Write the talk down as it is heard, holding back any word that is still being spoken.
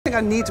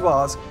thing I need to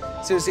ask,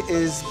 seriously,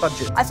 is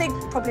budget. I think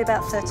probably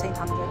about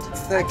 1,300.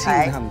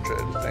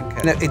 1,300,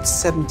 okay. No,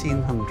 it's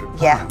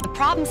 1,700. Yeah. The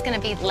problem's going to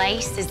be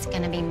lace is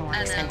going to be more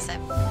expensive.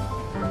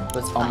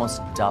 It's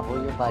almost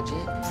double your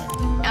budget.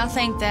 I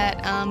think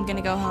that I'm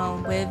gonna go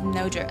home with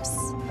no dress.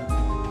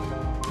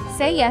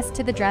 Say Yes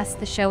to the Dress,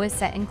 the show is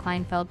set in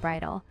Kleinfeld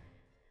Bridal,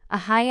 a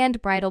high-end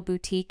bridal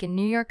boutique in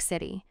New York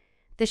City.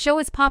 The show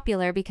is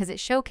popular because it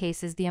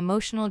showcases the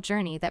emotional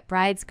journey that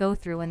brides go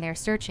through when they're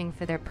searching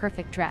for their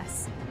perfect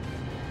dress.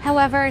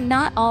 However,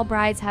 not all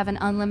brides have an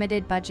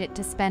unlimited budget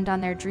to spend on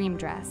their dream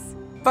dress.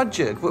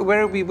 Budget?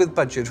 Where are we with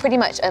budget? Pretty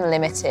much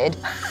unlimited.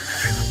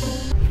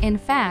 In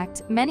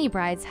fact, many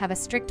brides have a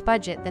strict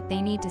budget that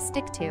they need to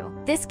stick to.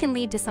 This can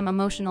lead to some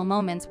emotional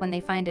moments when they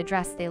find a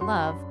dress they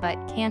love but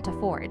can't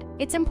afford.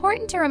 It's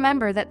important to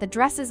remember that the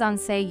dresses on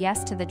Say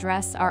Yes to the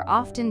Dress are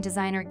often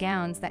designer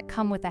gowns that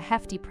come with a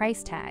hefty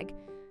price tag.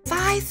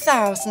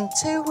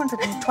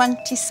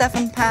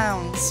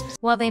 £5,227.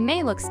 While they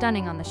may look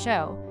stunning on the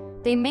show,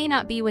 they may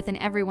not be within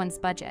everyone's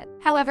budget.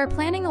 However,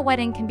 planning a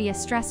wedding can be a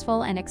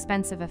stressful and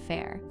expensive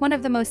affair. One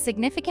of the most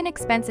significant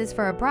expenses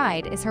for a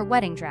bride is her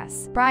wedding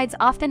dress. Brides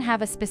often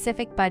have a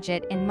specific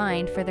budget in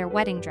mind for their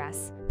wedding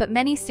dress, but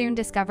many soon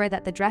discover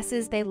that the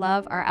dresses they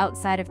love are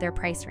outside of their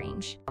price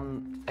range.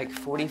 Like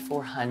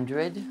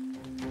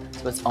 $4,400,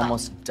 so it's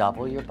almost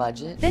double your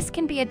budget. This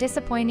can be a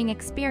disappointing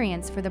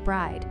experience for the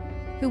bride,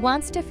 who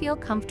wants to feel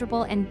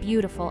comfortable and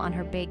beautiful on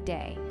her big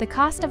day. The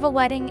cost of a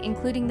wedding,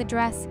 including the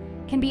dress,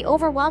 can be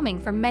overwhelming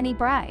for many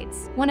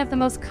brides. One of the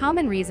most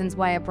common reasons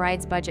why a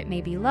bride's budget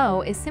may be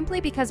low is simply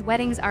because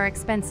weddings are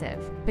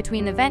expensive.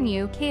 Between the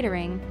venue,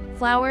 catering,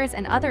 flowers,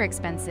 and other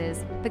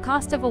expenses, the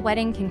cost of a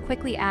wedding can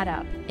quickly add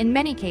up. In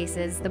many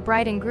cases, the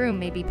bride and groom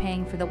may be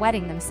paying for the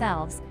wedding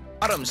themselves,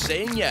 Autumn's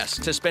saying yes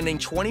to spending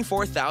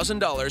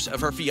 $24,000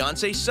 of her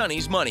fiancé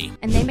Sonny's money.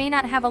 and they may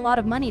not have a lot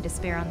of money to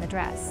spare on the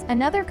dress.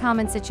 Another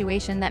common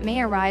situation that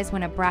may arise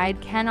when a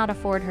bride cannot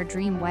afford her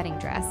dream wedding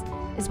dress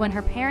is when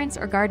her parents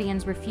or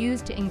guardians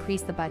refuse to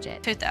increase the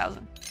budget.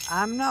 $2,000.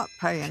 I'm not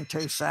paying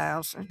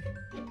 $2,000.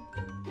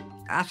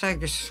 I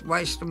think it's a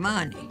waste of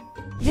money.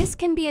 This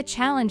can be a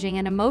challenging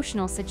and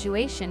emotional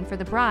situation for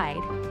the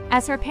bride,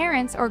 as her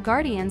parents or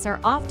guardians are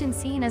often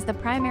seen as the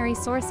primary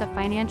source of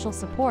financial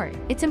support.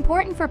 It's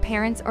important for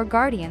parents or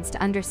guardians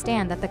to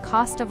understand that the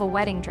cost of a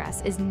wedding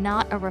dress is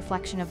not a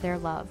reflection of their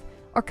love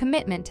or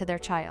commitment to their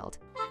child.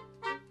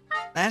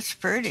 That's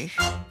pretty.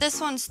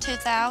 This one's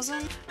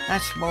 $2,000.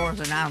 That's more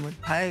than I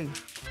would pay.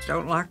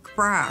 Don't like the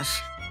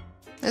price.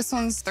 This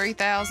one's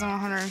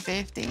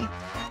 $3,150.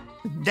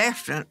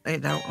 Definitely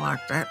don't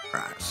like that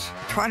price.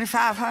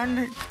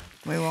 $2,500,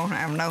 we won't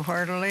have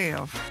nowhere to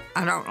live.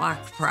 I don't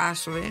like the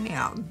price of any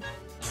of them.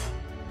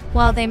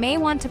 While they may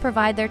want to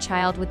provide their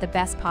child with the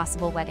best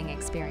possible wedding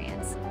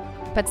experience,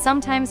 but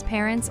sometimes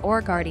parents or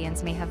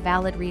guardians may have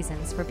valid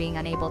reasons for being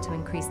unable to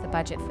increase the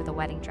budget for the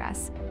wedding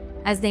dress,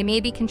 as they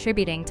may be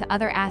contributing to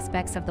other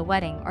aspects of the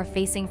wedding or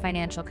facing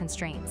financial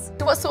constraints.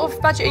 What sort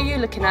of budget are you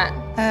looking at?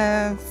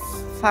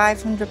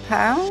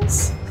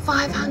 £500.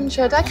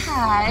 500,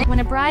 okay. When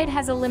a bride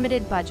has a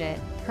limited budget,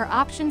 her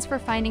options for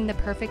finding the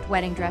perfect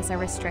wedding dress are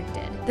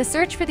restricted. The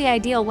search for the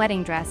ideal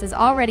wedding dress is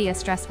already a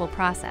stressful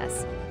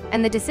process,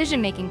 and the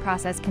decision-making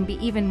process can be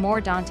even more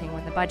daunting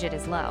when the budget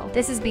is low.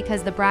 This is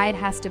because the bride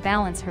has to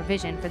balance her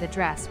vision for the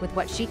dress with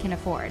what she can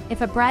afford. If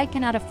a bride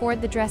cannot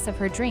afford the dress of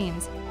her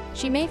dreams,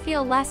 she may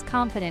feel less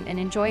confident and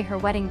enjoy her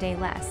wedding day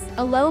less.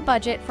 A low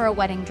budget for a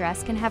wedding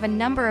dress can have a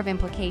number of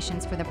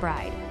implications for the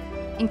bride,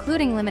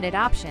 including limited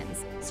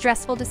options,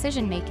 stressful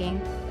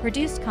decision-making,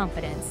 reduced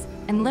confidence,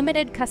 and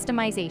limited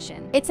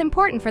customization. It's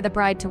important for the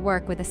bride to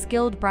work with a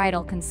skilled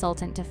bridal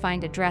consultant to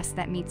find a dress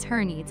that meets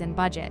her needs and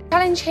budget. The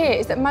challenge here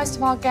is that most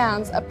of our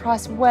gowns are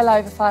priced well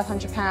over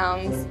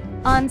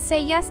 £500. On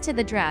Say Yes to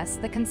the Dress,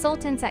 the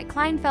consultants at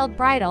Kleinfeld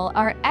Bridal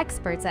are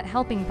experts at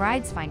helping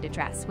brides find a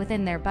dress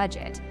within their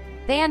budget.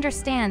 They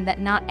understand that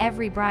not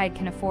every bride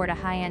can afford a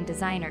high-end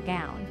designer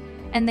gown,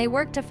 and they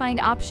work to find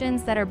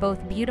options that are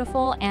both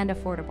beautiful and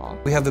affordable.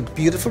 We have a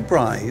beautiful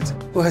bride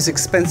who has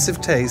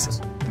expensive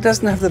taste, but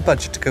doesn't have the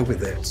budget to go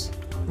with it.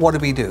 What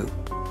do?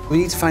 We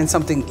need to find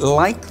something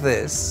like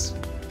this.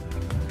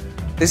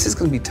 This is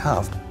going to be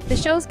tough. The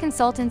show's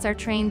consultants are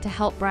trained to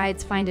help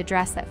brides find a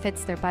dress that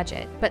fits their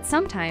budget, but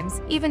sometimes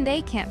even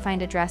they can't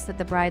find a dress that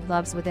the bride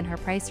loves within her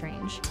price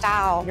range.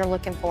 Style you're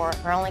looking for,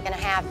 we're only going to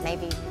have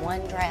maybe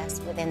one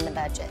dress within the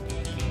budget.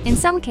 In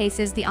some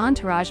cases, the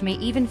entourage may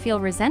even feel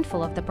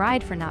resentful of the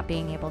bride for not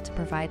being able to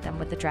provide them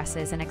with the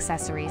dresses and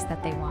accessories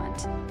that they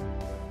want.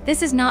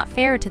 This is not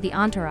fair to the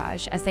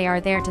entourage, as they are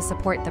there to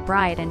support the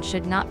bride and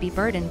should not be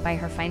burdened by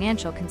her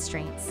financial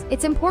constraints.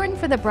 It's important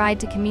for the bride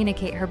to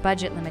communicate her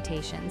budget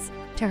limitations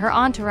to her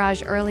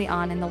entourage early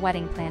on in the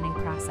wedding planning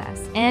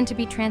process, and to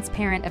be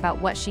transparent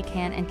about what she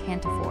can and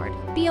can't afford.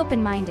 Be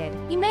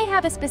open-minded. You may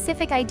have a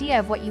specific idea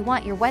of what you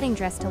want your wedding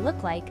dress to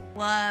look like.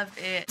 Love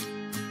it.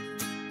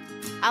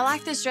 I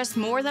like this dress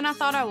more than I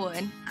thought I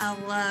would. I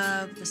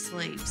love the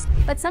sleeves.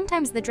 But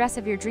sometimes the dress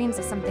of your dreams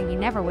is something you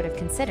never would have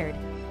considered.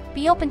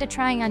 Be open to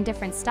trying on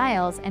different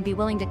styles and be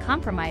willing to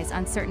compromise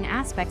on certain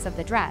aspects of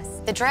the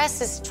dress. The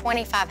dress is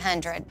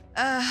 $2,500.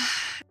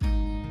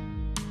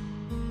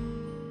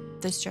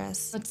 This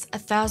dress. It's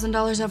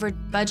 $1,000 over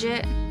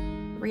budget.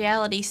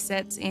 Reality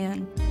sets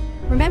in.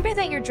 Remember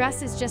that your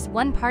dress is just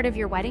one part of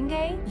your wedding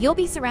day? You'll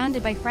be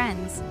surrounded by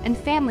friends and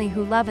family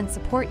who love and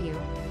support you,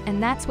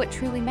 and that's what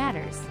truly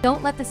matters.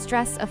 Don't let the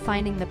stress of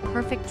finding the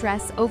perfect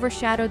dress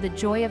overshadow the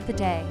joy of the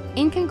day.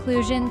 In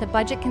conclusion, the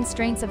budget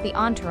constraints of the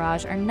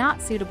entourage are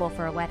not suitable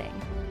for a wedding,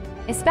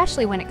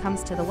 especially when it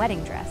comes to the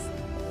wedding dress.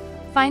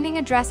 Finding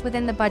a dress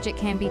within the budget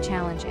can be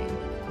challenging,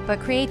 but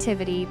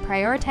creativity,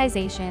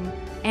 prioritization,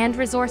 and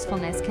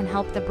resourcefulness can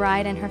help the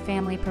bride and her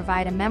family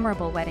provide a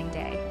memorable wedding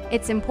day.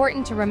 It's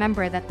important to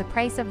remember that the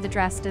price of the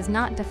dress does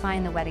not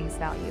define the wedding's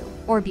value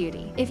or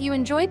beauty. If you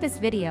enjoyed this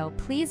video,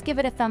 please give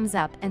it a thumbs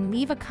up and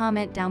leave a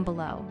comment down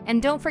below.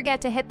 And don't forget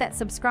to hit that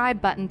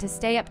subscribe button to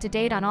stay up to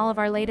date on all of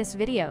our latest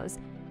videos.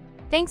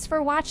 Thanks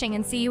for watching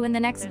and see you in the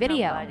next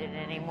video. No budget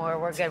anymore.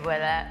 We're good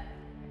with it.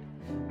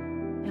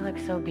 You look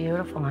so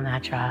beautiful in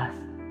that dress.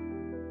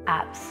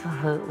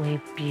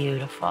 Absolutely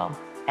beautiful.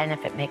 And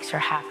if it makes her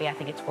happy, I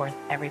think it's worth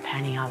every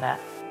penny of it.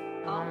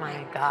 Oh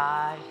my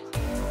God.